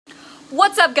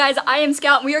What's up guys, I am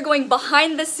Scout and we are going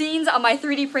behind the scenes on my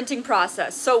 3D printing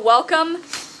process. So welcome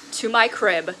to my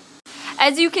crib.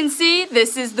 As you can see,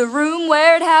 this is the room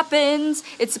where it happens.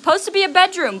 It's supposed to be a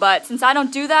bedroom, but since I don't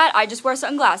do that, I just wear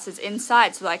sunglasses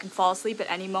inside so that I can fall asleep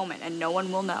at any moment and no one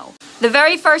will know. The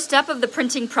very first step of the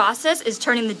printing process is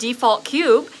turning the default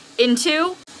cube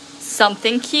into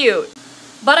something cute.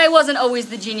 But I wasn't always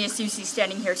the genius you see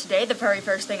standing here today. The very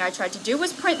first thing I tried to do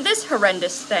was print this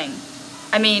horrendous thing.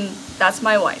 I mean, that's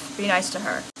my wife. Be nice to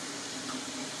her.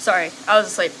 Sorry, I was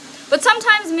asleep. But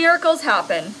sometimes miracles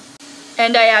happen,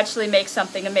 and I actually make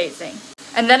something amazing.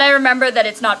 And then I remember that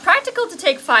it's not practical to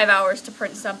take 5 hours to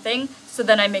print something, so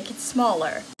then I make it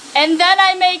smaller. And then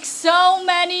I make so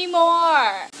many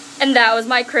more! And that was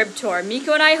my crib tour.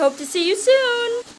 Miko and I hope to see you soon!